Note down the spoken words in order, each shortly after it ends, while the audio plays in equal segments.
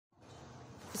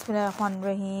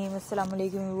Bismillahirrahmanirrahim. Assalamu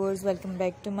alaikum viewers. Welcome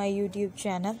back to my YouTube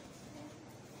channel.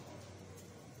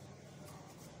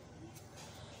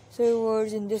 So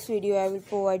viewers, in this video I will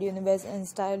provide you the best and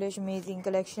stylish amazing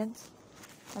collections,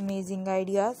 amazing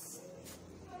ideas.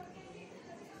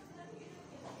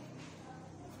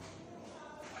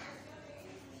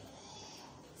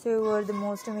 So viewers, the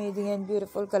most amazing and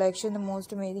beautiful collection, the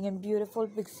most amazing and beautiful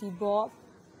pixie bob,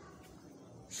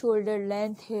 shoulder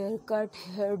length, haircut,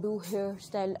 hairdo,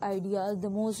 hairstyle ideas, the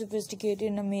most sophisticated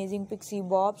and amazing pixie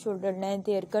bob, shoulder length,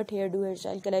 haircut, hairdo,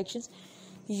 hairstyle collections.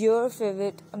 Your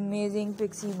favorite amazing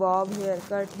pixie bob,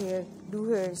 haircut, hairdo,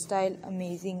 hairstyle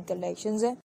amazing collections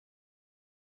है.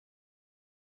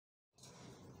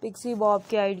 Pixie Bob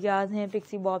के ideas हैं,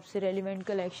 pixie Bob से relevant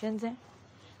collections हैं,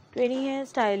 trendy हैं,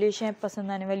 stylish हैं,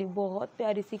 पसंद आने वाली बहुत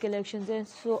प्यारी सी कलेक्शंस हैं.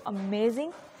 So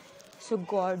amazing, so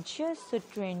gorgeous, so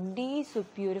trendy, so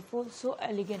beautiful, so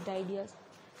elegant ideas.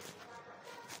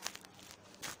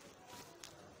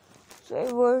 So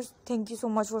viewers, thank you so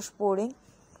much for supporting.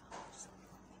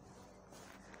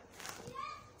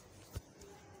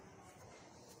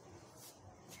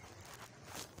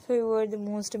 So viewers, the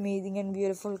most amazing and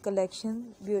beautiful collection,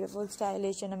 beautiful,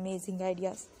 stylish and amazing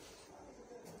ideas.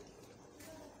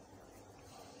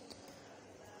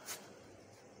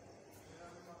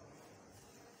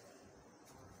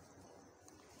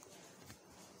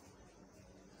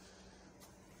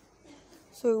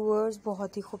 So viewers,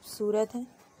 बहुत ही खूबसूरत हैं.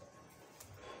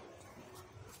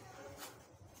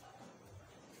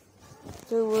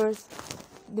 So viewers,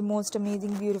 the most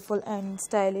amazing, beautiful and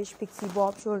stylish pixie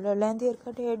bob, shoulder length,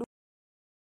 haircut, hairdo.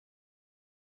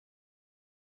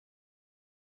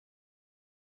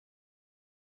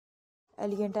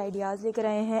 Elegant ideas लेकर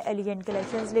आए हैं, elegant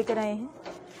collections लेकर आए हैं.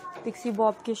 Pixie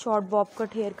Bob के short Bob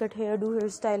cut, hair cut, hair do, hair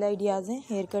style ideas हैं,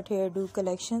 hair cut, hair do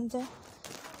collections हैं.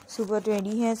 Super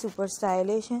trendy हैं, सुपर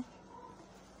स्टाइलिश हैं.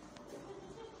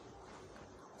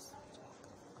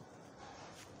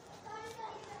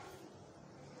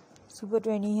 सुपर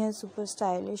ट्रेंडी हैं, सुपर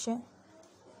स्टाइलिश हैं.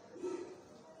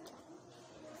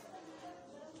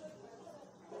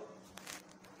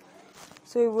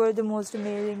 So you were the most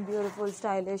amazing, beautiful,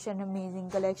 stylish and amazing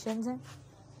collections हैं,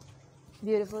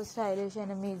 beautiful, stylish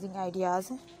and amazing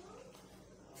ideas हैं.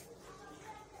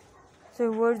 So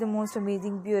you were the most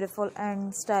amazing, beautiful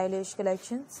and stylish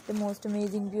collections, the most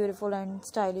amazing, beautiful and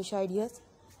stylish ideas,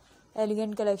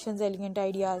 elegant collections, elegant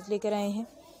ideas लेकर आए हैं.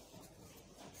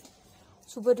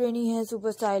 Super trendy है,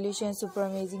 super stylish है, super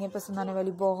amazing है, पसंद आने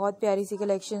वाली बहुत प्यारी सी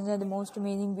कलेक्शंस हैं. The most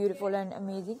amazing, beautiful and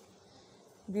amazing,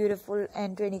 beautiful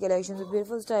and trendy collections with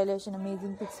beautiful, stylish and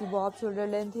amazing pixie bob, shoulder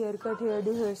length, haircut,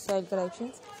 hairdo, hairstyle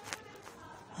collections.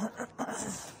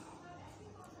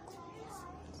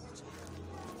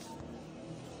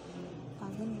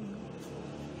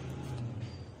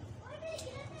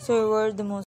 So you were the most